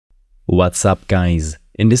What's up guys?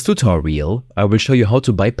 In this tutorial, I will show you how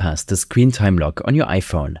to bypass the screen time lock on your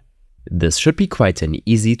iPhone. This should be quite an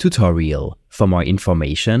easy tutorial. For more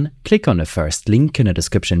information, click on the first link in the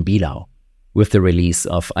description below. With the release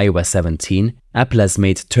of iOS 17, Apple has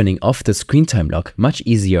made turning off the screen time lock much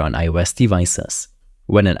easier on iOS devices.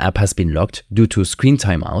 When an app has been locked due to screen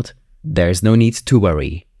timeout, there's no need to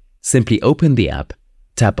worry. Simply open the app,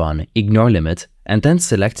 tap on Ignore Limit, and then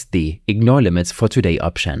select the Ignore Limit for Today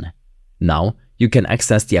option. Now, you can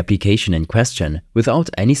access the application in question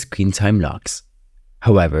without any screen time locks.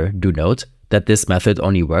 However, do note that this method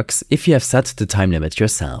only works if you have set the time limit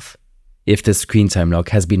yourself. If the screen time lock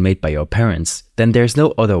has been made by your parents, then there's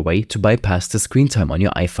no other way to bypass the screen time on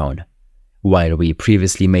your iPhone. While we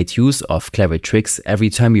previously made use of clever tricks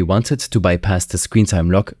every time we wanted to bypass the screen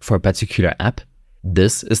time lock for a particular app,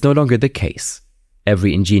 this is no longer the case.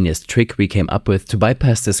 Every ingenious trick we came up with to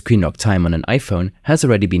bypass the screen lock time on an iPhone has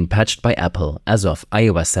already been patched by Apple as of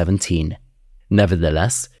iOS 17.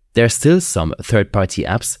 Nevertheless, there are still some third-party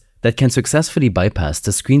apps that can successfully bypass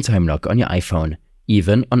the screen time lock on your iPhone,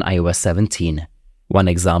 even on iOS 17. One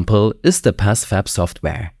example is the PassFab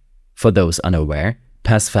software. For those unaware,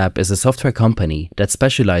 PassFab is a software company that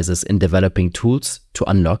specializes in developing tools to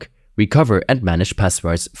unlock, recover and manage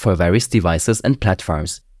passwords for various devices and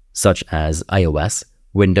platforms, such as iOS,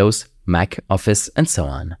 Windows, Mac, Office, and so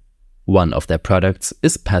on. One of their products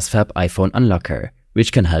is PassFab iPhone Unlocker,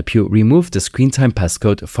 which can help you remove the screen time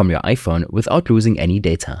passcode from your iPhone without losing any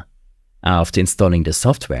data. After installing the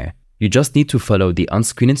software, you just need to follow the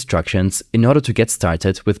on-screen instructions in order to get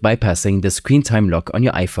started with bypassing the screen time lock on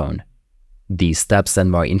your iPhone. These steps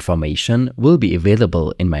and more information will be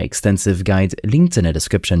available in my extensive guide linked in the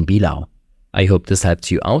description below. I hope this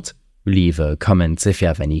helped you out. Leave a comment if you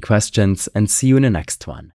have any questions and see you in the next one.